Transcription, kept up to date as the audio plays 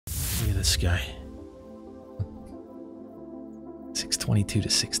Look at this guy. 622 to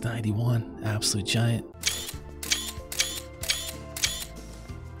 691. Absolute giant.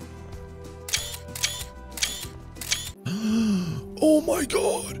 Oh my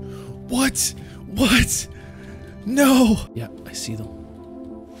god! What? What? No! Yeah, I see them.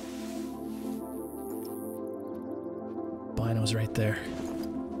 Bino's right there.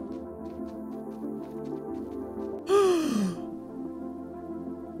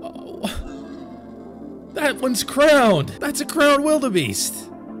 Oh. That one's crowned! That's a crowned wildebeest!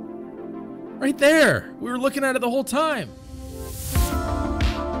 Right there! We were looking at it the whole time!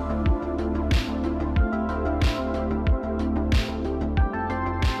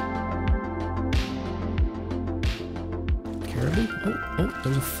 Caribou? Oh,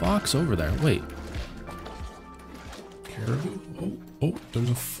 there's a fox over there. Wait. Caribou? Oh, there's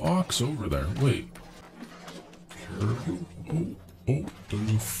a fox over there. Wait. Caribou? Oh,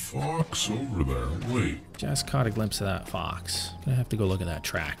 there's a fox over there. Wait. Just caught a glimpse of that fox. Gonna have to go look at that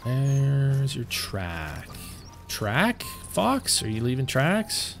track. There's your track. Track? Fox? Are you leaving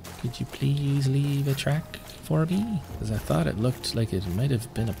tracks? Could you please leave a track for me? Because I thought it looked like it might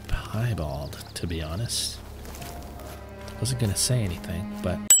have been a piebald, to be honest. Wasn't gonna say anything,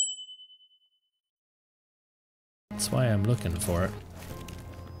 but that's why I'm looking for it.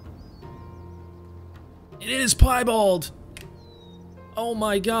 It is piebald! Oh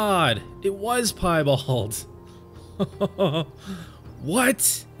my god, it was piebald.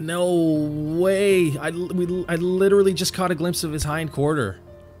 What? No way. I literally just caught a glimpse of his hind quarter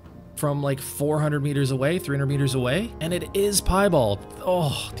from like 400 meters away, 300 meters away, and it is piebald.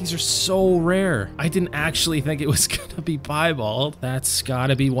 Oh, these are so rare. I didn't actually think it was gonna be piebald. That's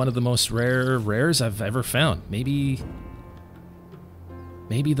gotta be one of the most rare rares I've ever found. Maybe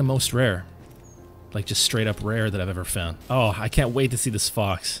the most rare. Like just straight up rare that I've ever found. Oh, I can't wait to see this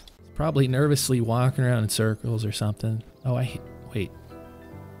fox. Probably nervously walking around in circles or something. Oh, wait.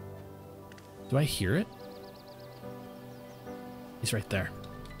 Do I hear it? He's right there.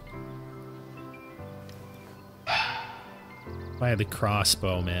 If I had the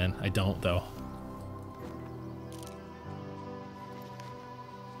crossbow, man. I don't, though.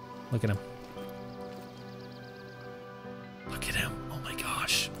 Look at him. Look at him. Oh my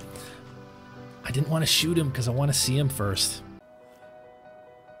gosh. I didn't want to shoot him because I want to see him first.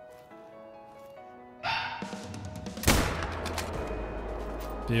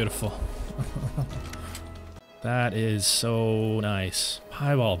 Beautiful. That is so nice.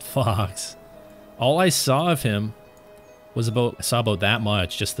 Piebald fox. All I saw of him was I saw about that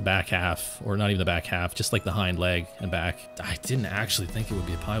much, just the back half, or not even the back half, just like the hind leg and back. I didn't actually think it would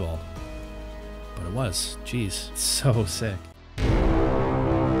be a piebald, but it was. Jeez, it's so sick.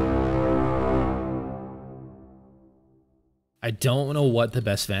 I don't know what the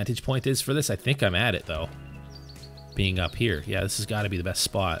best vantage point is for this. I think I'm at it though. Being up here. Yeah, this has got to be the best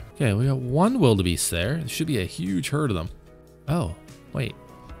spot. Okay, we got one wildebeest there. There should be a huge herd of them. Oh, wait.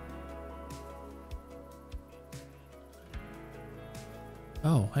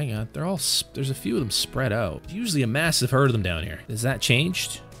 Oh, hang on. There's a few of them spread out. Usually a massive herd of them down here. Has that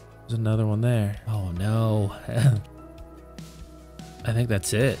changed? There's another one there. Oh no. I think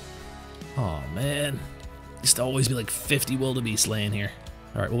that's it. Oh man. Used to always be like 50 wildebeest laying here.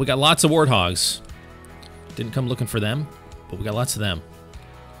 All right, well we got lots of warthogs. Didn't come looking for them, but we got lots of them.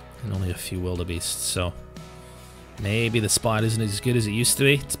 And only a few wildebeests, so maybe the spot isn't as good as it used to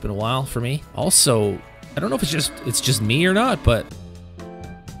be. It's been a while for me. Also, I don't know if it's just me or not, but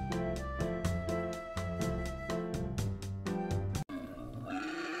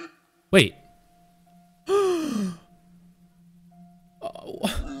wait. Oh.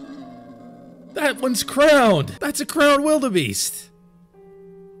 That one's crowned. That's a crowned wildebeest.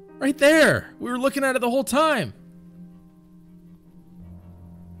 Right there. We were looking at it the whole time.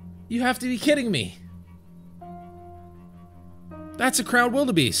 You have to be kidding me. That's a crowned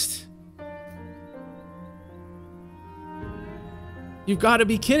wildebeest. You've got to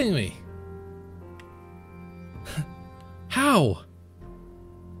be kidding me. How?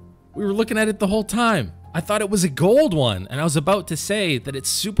 We were looking at it the whole time. I thought it was a gold one, and I was about to say that it's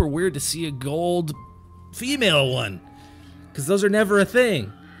super weird to see a gold female one, because those are never a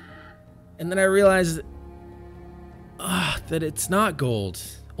thing. And then I realized that it's not gold,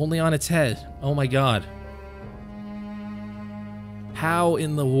 only on its head. Oh my god. How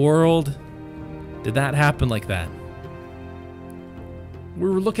in the world did that happen like that? We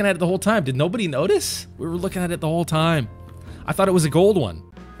were looking at it the whole time. Did nobody notice? We were looking at it the whole time. I thought it was a gold one.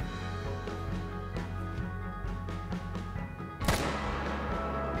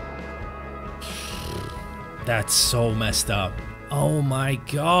 That's so messed up. Oh my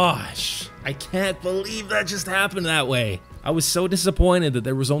gosh. I can't believe that just happened that way. I was so disappointed that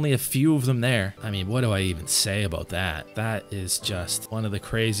there was only a few of them there. I mean, what do I even say about that? That is just one of the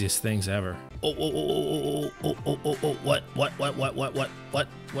craziest things ever. What?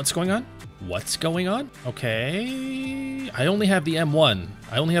 What's going on? What's going on? Okay. I only have the M1.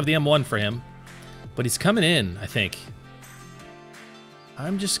 I only have the M1 for him. But he's coming in, I think.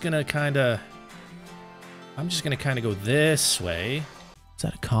 I'm just gonna kinda go this way. Is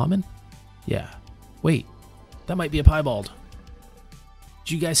that a common? Yeah. Wait. That might be a piebald.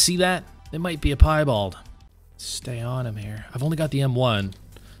 Did you guys see that? It might be a piebald. Stay on him here. I've only got the M1,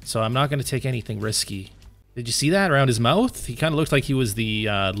 so I'm not going to take anything risky. Did you see that around his mouth? He kind of looked like he was the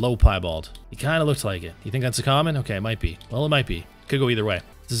low piebald. He kind of looked like it. You think that's a common? Okay, it might be. Well, it might be. Could go either way.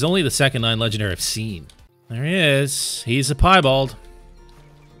 This is only the second 9 legendary I've seen. There he is. He's a piebald.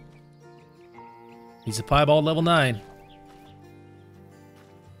 He's a piebald level 9.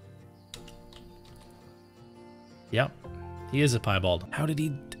 Yep, he is a piebald. How did he...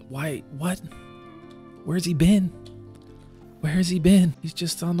 Why? What? Where's he been? Where has he been? He's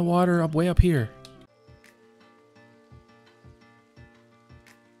just on the water way up here.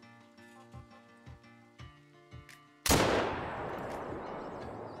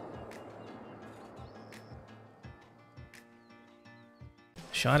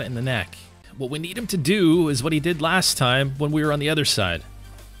 Shot it in the neck. What we need him to do is what he did last time when we were on the other side,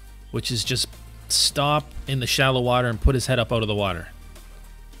 which is just stop in the shallow water and put his head up out of the water.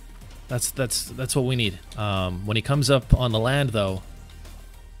 That's what we need. When he comes up on the land, though,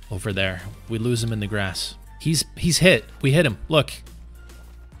 over there, we lose him in the grass. He's hit. We hit him. Look,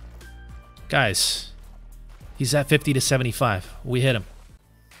 guys, he's at 50 to 75. We hit him.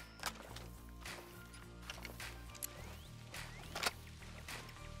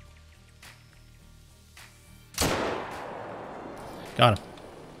 Got him.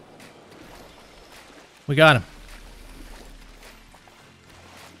 We got him.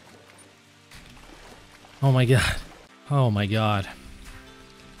 Oh my god. Oh my god.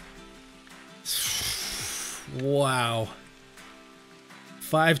 Wow.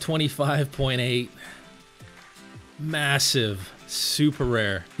 525.8. Massive. Super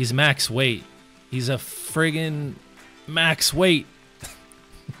rare. He's max weight. He's a friggin' max weight.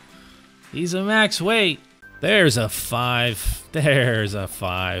 He's a max weight. There's a 5. There's a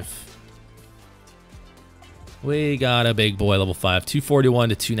 5. We got a big boy, level 5, 241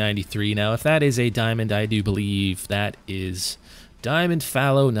 to 293. Now, if that is a diamond, I do believe that is diamond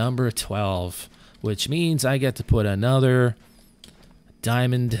fallow number 12, which means I get to put another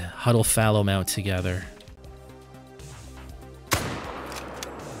diamond huddle fallow mount together.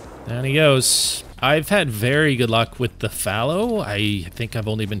 Down he goes. I've had very good luck with the fallow. I think I've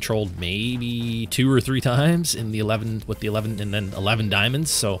only been trolled maybe 2 or 3 times in the 11 with the 11 and then 11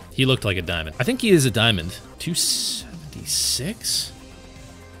 diamonds. So he looked like a diamond. I think he is a diamond. 276.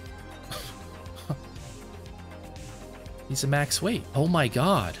 He's a max weight. Oh my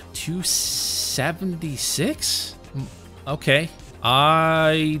god. 276? Okay.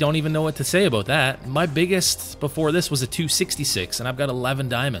 I don't even know what to say about that. My biggest before this was a 266, and I've got 11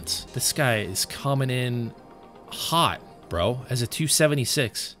 diamonds. This guy is coming in hot, bro, as a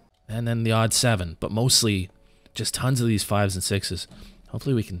 276. And then the odd 7, but mostly just tons of these 5s and 6s.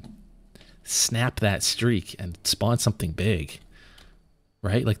 Hopefully we can snap that streak and spawn something big.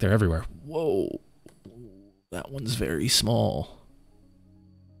 Right? Like they're everywhere. Whoa. That one's very small.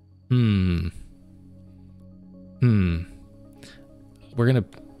 We're gonna...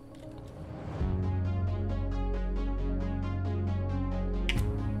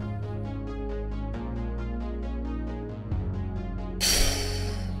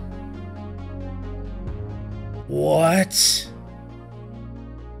 What?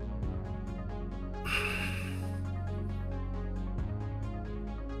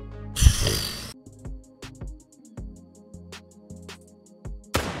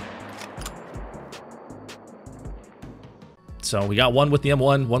 So we got one with the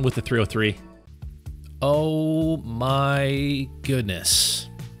M1, one with the 303. Oh my goodness.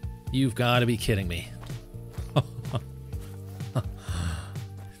 You've got to be kidding me.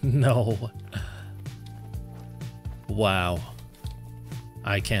 No. Wow.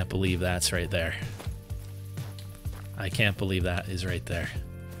 I can't believe that's right there. I can't believe that is right there.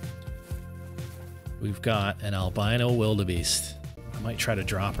 We've got an albino wildebeest. I might try to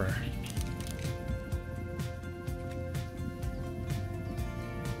drop her.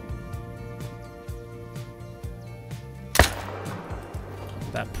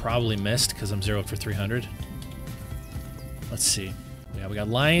 That probably missed because I'm 0'd for 300. Let's see. Yeah, we got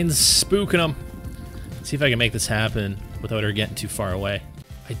lions spooking them. Let's see if I can make this happen. without her getting too far away.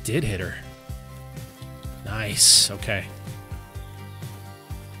 I did hit her. Nice. Okay.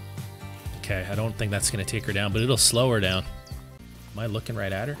 Okay, I don't think that's going to take her down, but it'll slow her down. Am I looking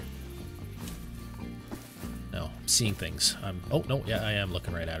right at her? No, I'm seeing things. Oh, no, yeah, I am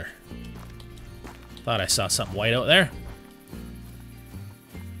looking right at her. Thought I saw something white out there.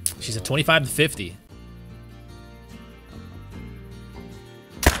 She's at 25 to 50.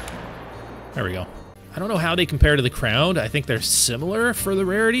 There we go. I don't know how they compare to the Crowned. I think they're similar for the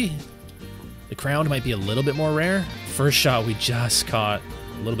rarity. The Crowned might be a little bit more rare. First shot, we just caught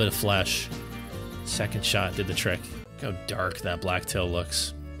a little bit of flesh. Second shot did the trick. Look how dark that blacktail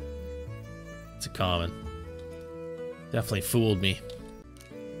looks. It's a common. Definitely fooled me.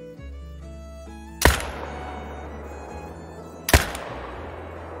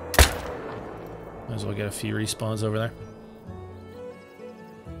 Might as well get a few respawns over there.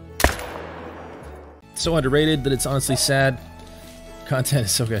 So underrated that it's honestly sad. Content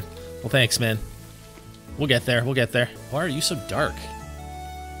is so good. Well, thanks, man. We'll get there. We'll get there. Why are you so dark?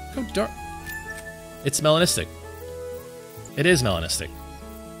 How dark? It's melanistic. It is melanistic.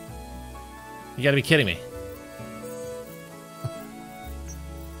 You gotta be kidding me.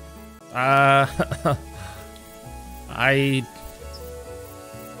 I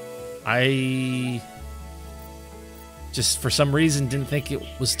just, for some reason, didn't think it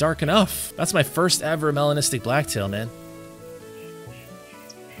was dark enough. That's my first ever melanistic blacktail, man.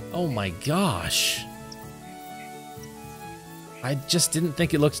 Oh my gosh. I just didn't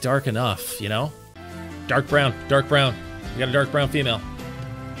think it looked dark enough, you know? Dark brown, dark brown. We got a dark brown female.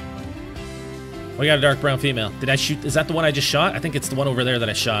 We got a dark brown female. Did I shoot? Is that the one I just shot? I think it's the one over there that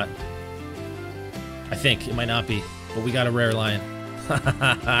I shot. I think. It might not be. But we got a rare lion.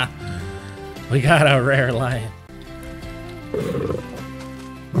 We got a rare lion.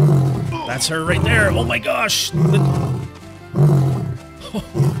 That's her right there. Oh my gosh.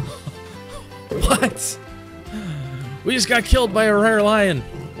 What? We just got killed by a rare lion.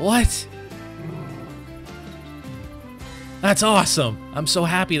 What? That's awesome. I'm so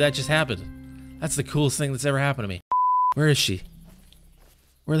happy that just happened. That's the coolest thing that's ever happened to me. Where is she?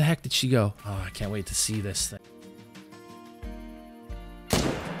 Where the heck did she go? Oh, I can't wait to see this thing.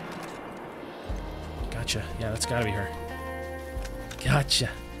 Gotcha. Yeah, that's gotta be her. Gotcha.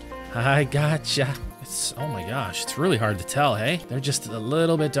 I gotcha. It's, oh my gosh, it's really hard to tell, hey? They're just a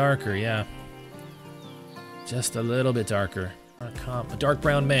little bit darker, yeah. Just a little bit darker. A dark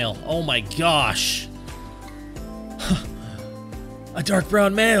brown male. Oh my gosh. A dark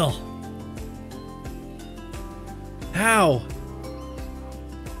brown male. How?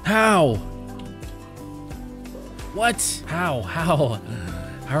 How? What? How? How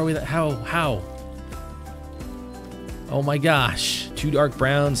are we? How? Oh my gosh. Two dark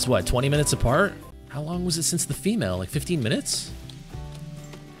browns, what, 20 minutes apart? How long was it since the female? Like 15 minutes?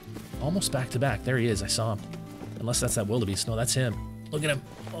 Almost back to back. There he is. I saw him. Unless that's that wildebeest. No, that's him. Look at him.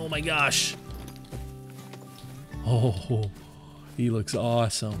 Oh my gosh. Oh, he looks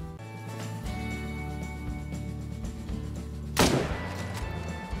awesome.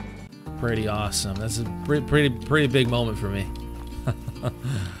 Pretty awesome. That's a pretty big moment for me.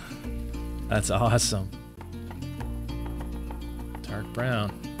 That's awesome. Dark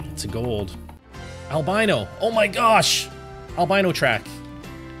brown. It's a gold. Albino. Oh my gosh. Albino track.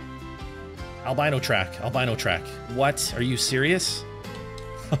 Albino track. Albino track. What? Are you serious?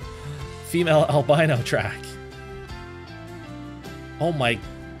 Female albino track. Oh my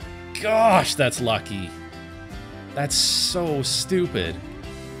gosh, that's lucky. That's so stupid.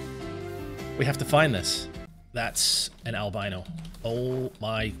 We have to find this. That's an albino. Oh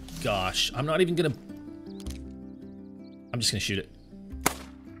my gosh. I'm not even gonna... I'm just gonna shoot it.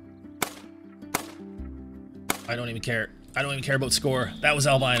 I don't even care. I don't even care about score. That was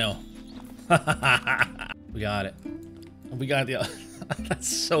albino. We got it. We got the... That's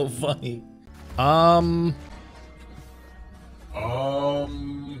so funny.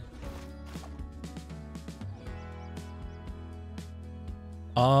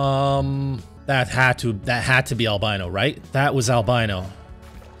 That had to be albino, right? That was albino.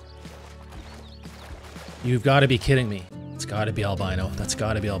 You've got to be kidding me. It's got to be albino. That's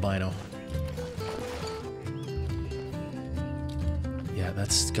got to be albino. Yeah,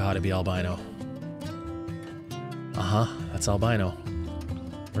 that's got to be albino. Uh-huh, that's albino.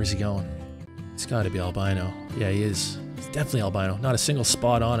 Where's he going? It's got to be albino. Yeah, he is. It's definitely albino. Not a single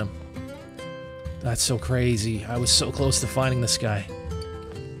spot on him. That's so crazy. I was so close to finding this guy.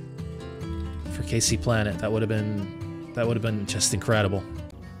 For KC Planet, that would have been just incredible.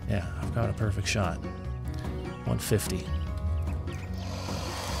 Yeah, I've got a perfect shot. 150.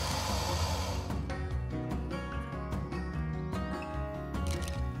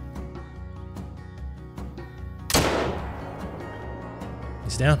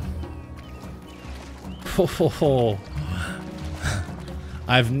 He's down. Oh.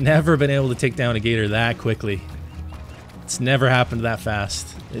 I've never been able to take down a gator that quickly. It's never happened that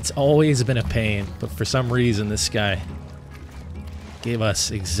fast. It's always been a pain, but for some reason this guy gave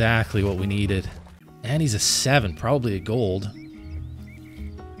us exactly what we needed. And he's a 7, probably a gold.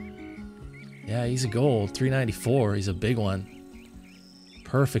 Yeah, he's a gold. 394. He's a big one.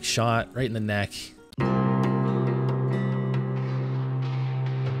 Perfect shot right in the neck.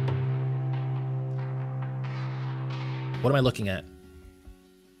 What am I looking at?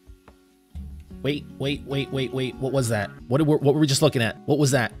 Wait. What was that? What were we just looking at? What was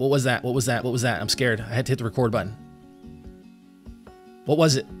that? What was that? What was that? What was that? I'm scared. I had to hit the record button. What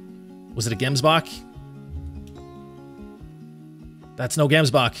was it? Was it a Gemsbach? That's no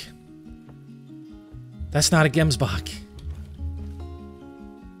Gemsbach. That's not a Gemsbach.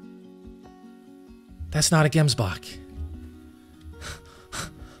 That's not a Gemsbach.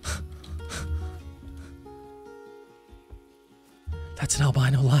 That's an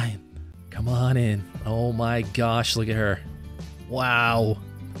albino lion. Come on in. Oh my gosh, look at her. Wow.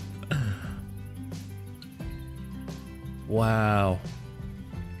 Wow.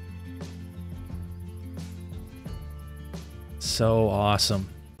 So awesome.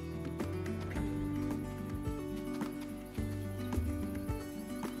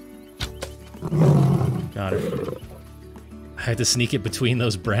 Got her. I had to sneak it between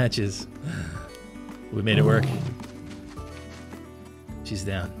those branches. We made it work. She's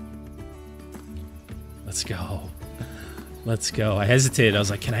down. Let's go. Let's go. I hesitated. I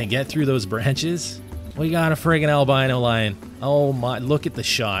was like, can I get through those branches? We got a friggin' albino lion. Oh my, look at the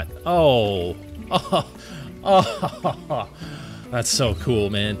shot. Oh. Oh. That's so cool,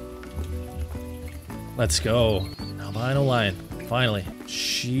 man. Let's go. An albino lion. Finally.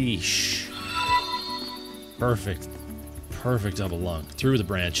 Sheesh. Perfect. Perfect double lung. Through the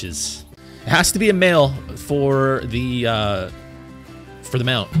branches. It has to be a male for the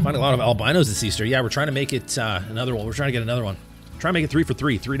mount. Find a lot of albinos this Easter. Yeah, we're trying to make it another one. We're trying to get another one. Try to make it 3 for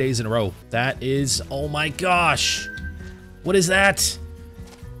 3, 3 days in a row. That is, oh my gosh. What is that?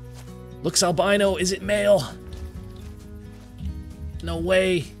 Looks albino. Is it male? No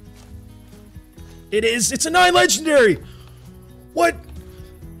way. It is. It's a 9 legendary. What?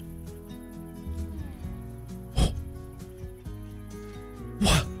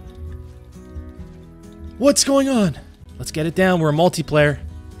 What? What's going on? Let's get it down. We're a multiplayer.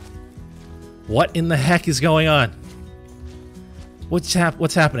 What in the heck is going on? What's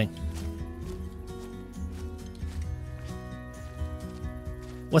happening?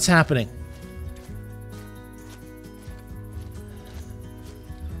 What's happening?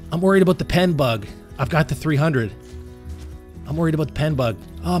 I'm worried about the pen bug. I've got the 300. I'm worried about the pen bug.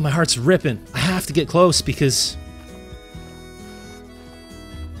 Oh, my heart's ripping. I have to get close because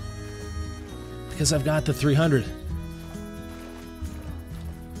I've got the 300.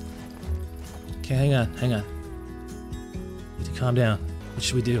 Okay, hang on. Need to calm down. What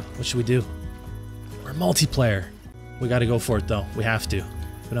should we do? What should we do? We're multiplayer. We gotta go for it though. We have to.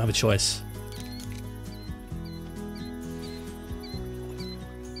 We don't have a choice.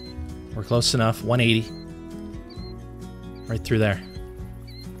 We're close enough. 180. Right through there.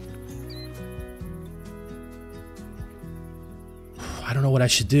 I don't know what I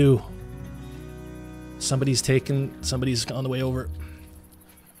should do. Somebody's on the way over.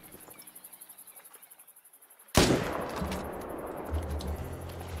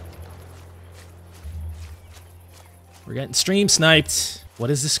 We're getting stream sniped. What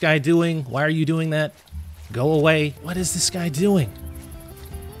is this guy doing? Why are you doing that? Go away. What is this guy doing?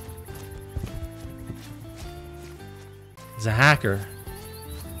 He's a hacker.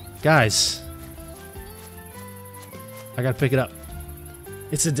 Guys. I gotta pick it up.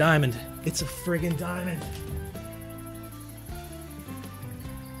 It's a diamond. It's a friggin' diamond.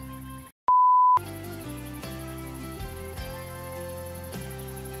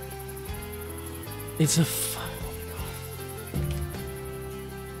 It's a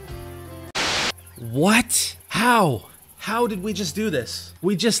What? How? How did we just do this?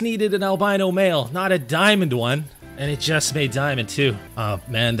 We just needed an albino male, not a diamond one. And it just made diamond too. Oh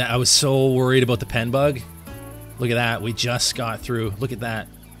man, I was so worried about the pen bug. Look at that, we just got through. Look at that.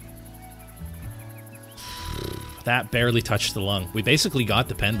 That barely touched the lung. We basically got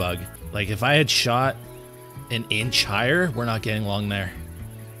the pen bug. Like if I had shot an inch higher, we're not getting lung there.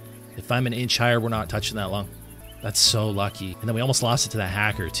 If I'm an inch higher, we're not touching that lung. That's so lucky. And then we almost lost it to that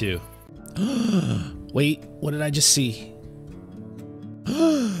hacker too. Wait, what did I just see?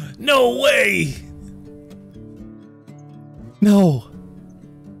 No way! No.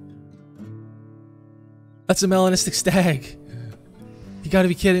 That's a melanistic stag. He gotta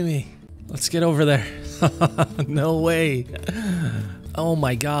be kidding me. Let's get over there. No way. Oh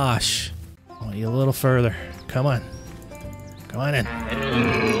my gosh. I want you a little further. Come on. Come on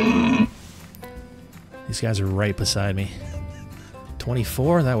in. These guys are right beside me.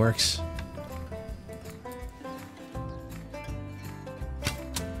 24, that works.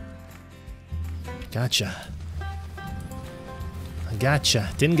 Gotcha. I gotcha.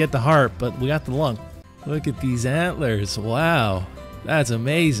 Didn't get the heart, but we got the lung. Look at these antlers. Wow. That's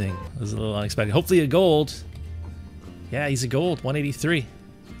amazing. That was a little unexpected. Hopefully a gold. Yeah, he's a gold. 183.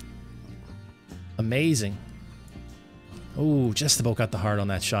 Amazing. Oh, just about got the heart on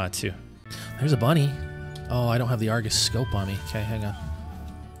that shot, too. There's a bunny. Oh, I don't have the Argus scope on me. Okay, hang on.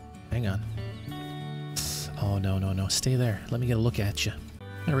 Hang on. Oh, no, no, no. Stay there. Let me get a look at you.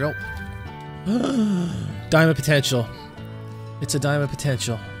 There we go. Diamond potential. It's a diamond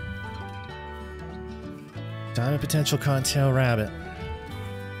potential. Diamond potential contail rabbit.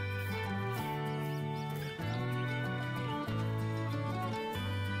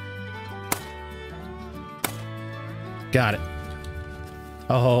 Got it.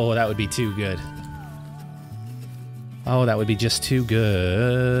 Oh, that would be too good. Oh, that would be just too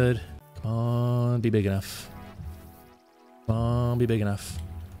good. Come on, be big enough. Come on, be big enough.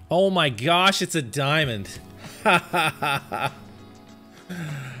 Oh my gosh, it's a diamond.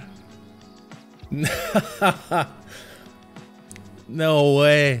 No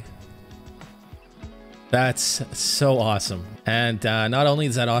way. That's so awesome. And not only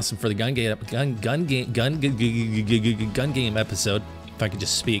is that awesome for the gun game episode, if I could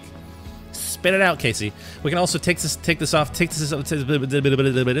just speak. Spit it out, Casey. We can also take this off. We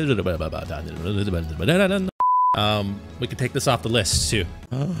can take this off the list too.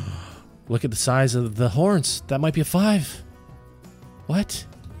 Look at the size of the horns. That might be a 5. What?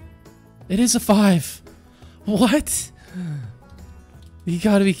 It is a 5. What? You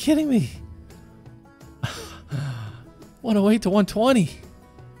gotta be kidding me. 108 to 120.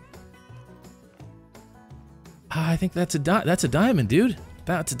 I think that's a diamond, dude.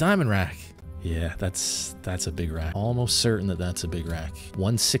 That's a diamond rack. Yeah, that's a big rack. Almost certain that that's a big rack.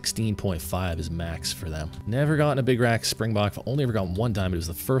 116.5 is max for them. Never gotten a big rack Springbok. I've only ever gotten one diamond. It was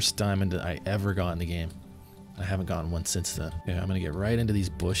the first diamond that I ever got in the game. I haven't gotten one since then. Okay, I'm gonna get right into these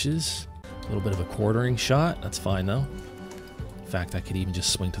bushes. A little bit of a quartering shot. That's fine though. In fact, I could even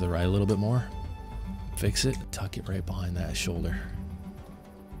just swing to the right a little bit more. Fix it. Tuck it right behind that shoulder.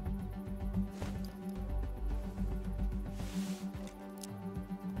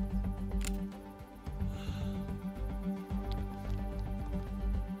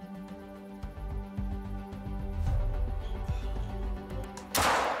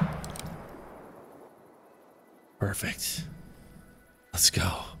 Perfect. Let's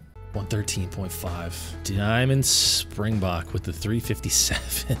go. 113.5. Diamond Springbok with the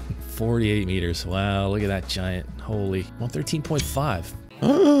 357. 48 meters. Wow, look at that giant. Holy. 113.5.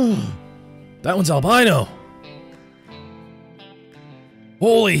 That one's albino.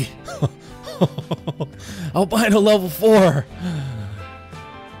 Holy. Albino level 4.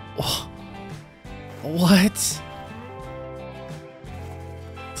 What?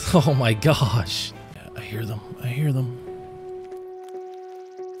 Oh my gosh. I hear them. I hear them.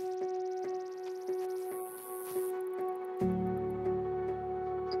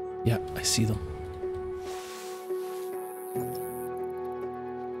 Yeah, I see them.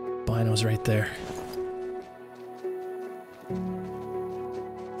 Bino's right there.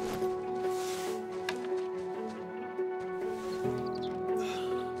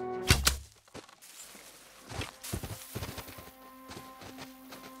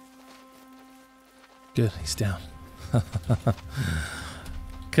 Good, he's down.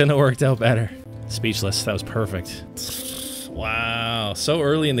 Couldn't have worked out better. Speechless, that was perfect. Wow, so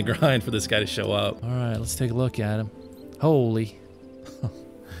early in the grind for this guy to show up. All right, let's take a look at him. Holy.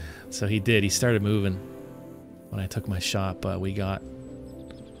 So he did, he started moving when I took my shot, but we got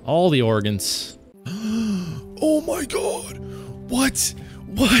all the organs. Oh my God, what?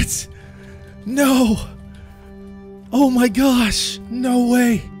 What? No. Oh my gosh, no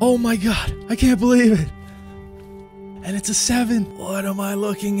way. Oh my God, I can't believe it. And it's a 7. What am I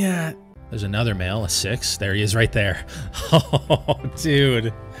looking at? There's another male, a 6. There he is right there. Oh,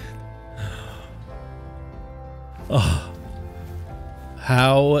 dude. Oh.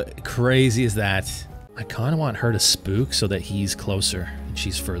 How crazy is that? I kind of want her to spook so that he's closer and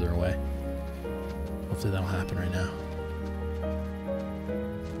she's further away. Hopefully that'll happen right now.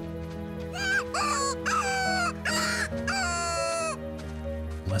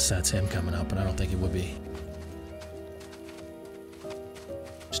 Unless that's him coming up, but I don't think it would be.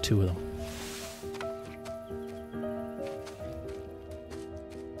 There's 2 of them.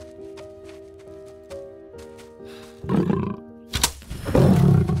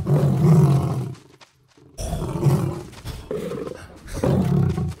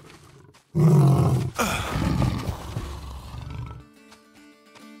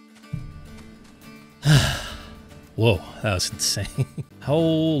 Whoa, that was insane.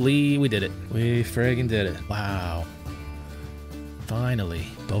 Holy, we did it. We friggin' did it. Wow. Finally,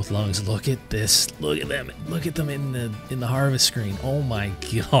 both lungs. Look at this. Look at them. Look at them in the harvest screen. Oh my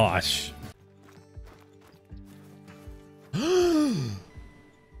gosh.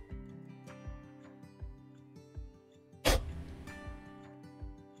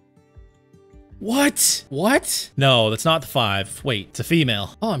 What? What? No, that's not the 5. Wait, it's a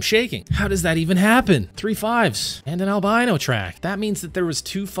female. Oh, I'm shaking. How does that even happen? 3 5s and an albino track. That means that there was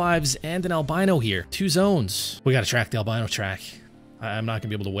 2 5s and an albino here. 2 zones. We gotta track the albino track. I'm not gonna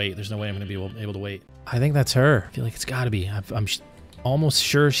be able to wait. There's no way I'm gonna be able to wait. I think that's her. I feel like it's gotta be. I'm almost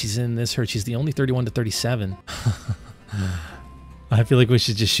sure she's in this herd. She's the only 31 to 37. I feel like we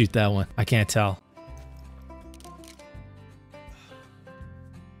should just shoot that one. I can't tell.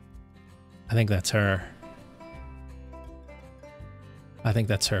 I think that's her. I think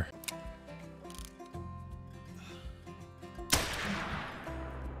that's her.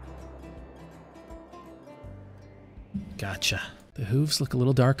 Gotcha. The hooves look a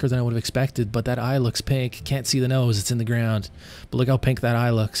little darker than I would have expected, but that eye looks pink. Can't see the nose, it's in the ground. But look how pink that eye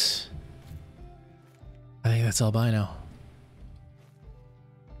looks. I think that's albino.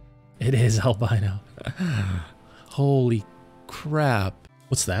 It is albino. Holy crap.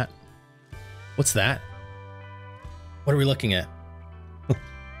 What's that? What's that? What are we looking at?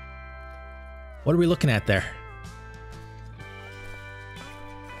 What are we looking at there?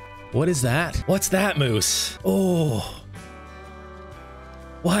 What is that? What's that, moose? Oh.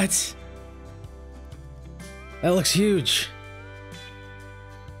 What? That looks huge.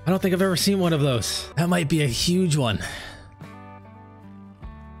 I don't think I've ever seen one of those. That might be a huge one.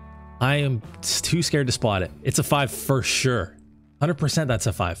 I am too scared to spot it. It's a 5 for sure. 100% that's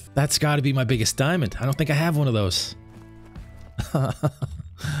a 5. That's got to be my biggest diamond. I don't think I have one of those.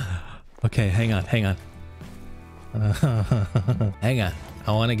 Okay, hang on, hang on. Hang on.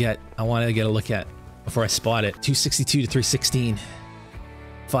 I want to get a look at before I spot it. 262 to 316.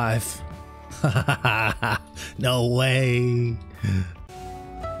 5. No way.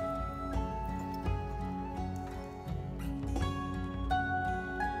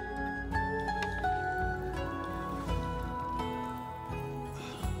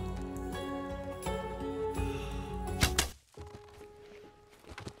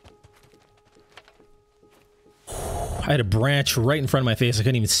 I had a branch right in front of my face. I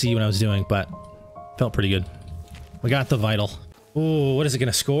couldn't even see what I was doing, but felt pretty good. We got the vital. Oh, what is it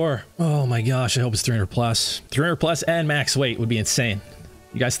gonna score? Oh my gosh, I hope it's 300 plus. 300 plus and max weight would be insane.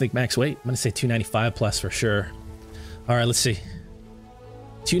 You guys think max weight? I'm gonna say 295 plus for sure. All right, let's see.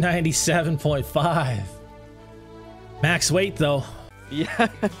 297.5. Max weight though. Yeah.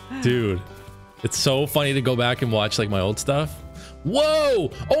 Dude, it's so funny to go back and watch like my old stuff.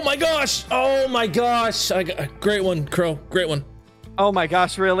 Whoa! Oh my gosh! Oh my gosh! I got a great one, Crow. Great one. Oh my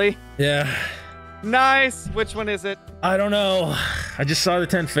gosh, really? Yeah. Nice! Which one is it? I don't know. I just saw the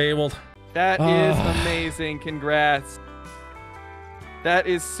 10 fabled. That is amazing. Congrats. That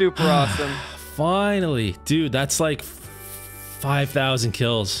is super awesome. Finally. Dude, that's like 5,000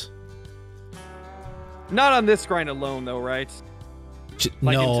 kills. Not on this grind alone, though, right?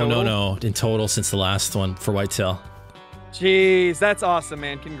 Like no. In total since the last one for whitetail. Jeez, that's awesome,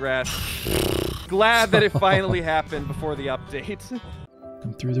 man. Congrats. Glad that it finally happened before the update.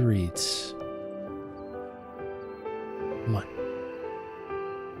 Come through the reeds. Come on.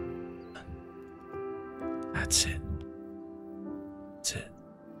 That's it. That's it.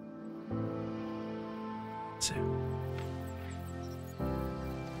 That's it.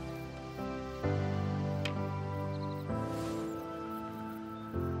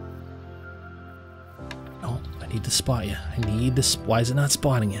 No, I need to spot you. I need this. Why is it not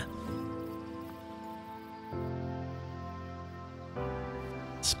spotting you?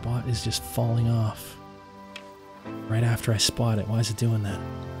 Spot is just falling off. Right after I spot it. Why is it doing that?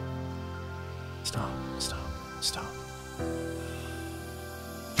 Stop. Stop. Stop.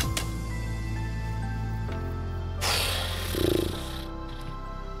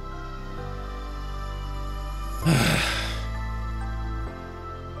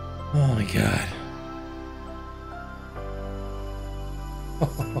 Oh my god.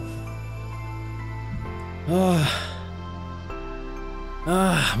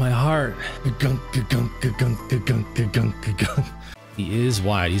 My heart. He is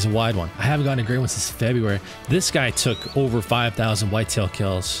wide. He's a wide one. I haven't gotten a great one since February. This guy took over 5,000 whitetail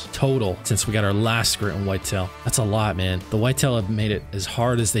kills total since we got our last great one whitetail. That's a lot, man. The whitetail have made it as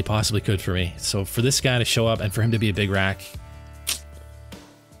hard as they possibly could for me. So for this guy to show up and for him to be a big rack,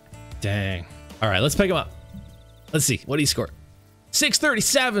 dang. All right, let's pick him up. Let's see. What did he score?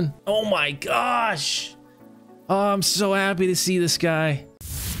 637. Oh my gosh. Oh, I'm so happy to see this guy.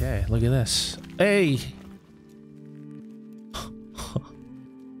 Okay, look at this. Hey.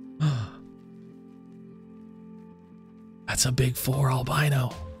 That's a big 4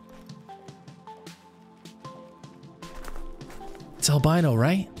 albino. It's albino,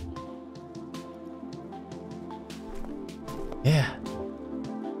 right? Yeah.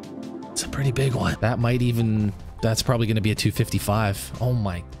 It's a pretty big one. That might even... That's probably going to be a 255. Oh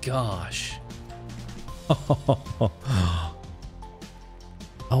my gosh.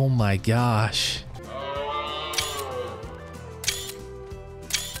 Oh my gosh.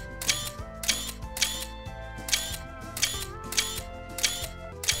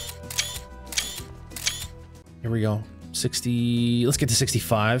 Here we go. 60. Let's get to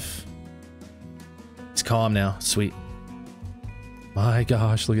 65. It's calm now. Sweet. My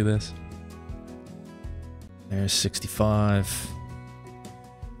gosh, look at this. There's 65.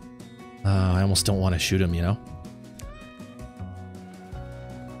 I almost don't want to shoot him, you know?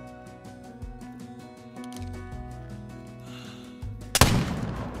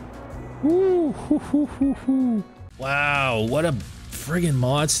 Woo, hoo, hoo, hoo, hoo. Wow, what a friggin'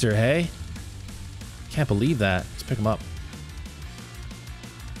 monster, hey? Can't believe that. Let's pick him up.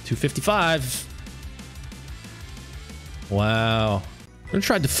 255. Wow. We're gonna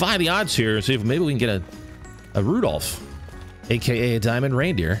try to defy the odds here and see if maybe we can get a Rudolph, aka a diamond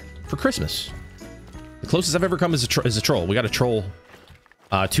reindeer, for Christmas. The closest I've ever come is a troll. We got a troll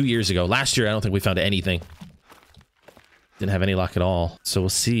 2 years ago. Last year, I don't think we found anything. Didn't have any luck at all. So we'll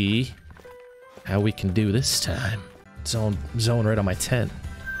see how we can do this time. Zone right on my tent.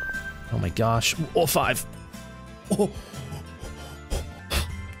 Oh my gosh. Oh, 5. Oh.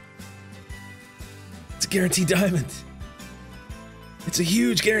 It's a guaranteed diamond. It's a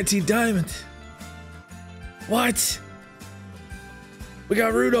huge guaranteed diamond. What? We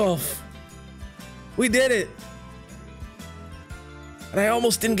got Rudolph. We did it. And I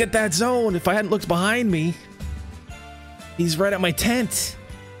almost didn't get that zone if I hadn't looked behind me. He's right at my tent.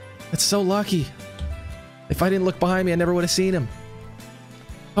 That's so lucky. If I didn't look behind me, I never would have seen him.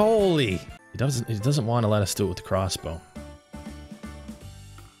 Holy. He doesn't want to let us do it with the crossbow.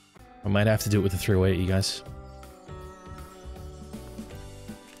 I might have to do it with the 308, you guys.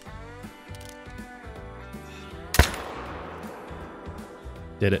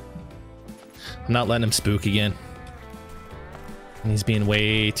 Did it. I'm not letting him spook again. And he's being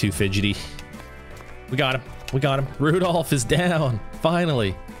way too fidgety. We got him. We got him. Rudolph is down.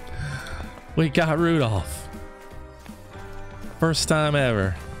 Finally. We got Rudolph. First time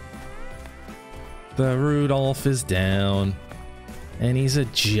ever. The Rudolph is down. And he's a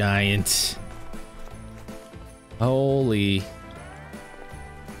giant. Holy.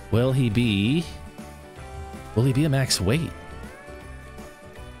 Will he be a max weight?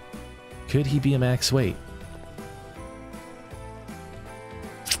 Could he be a max weight?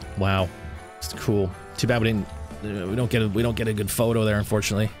 Wow. It's cool. Too bad we don't get a good photo there,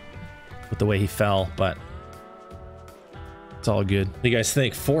 unfortunately, with the way he fell, but it's all good. What do you guys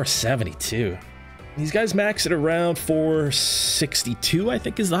think? 472. These guys max at around 462, I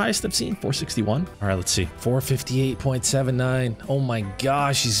think is the highest I've seen. 461. All right, let's see. 458.79. Oh my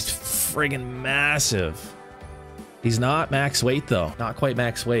gosh, he's friggin' massive. He's not max weight though. Not quite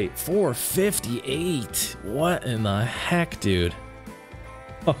max weight. 458. What in the heck, dude?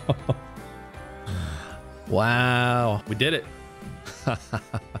 Wow. We did it.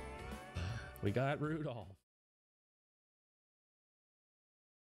 We got Rudolph.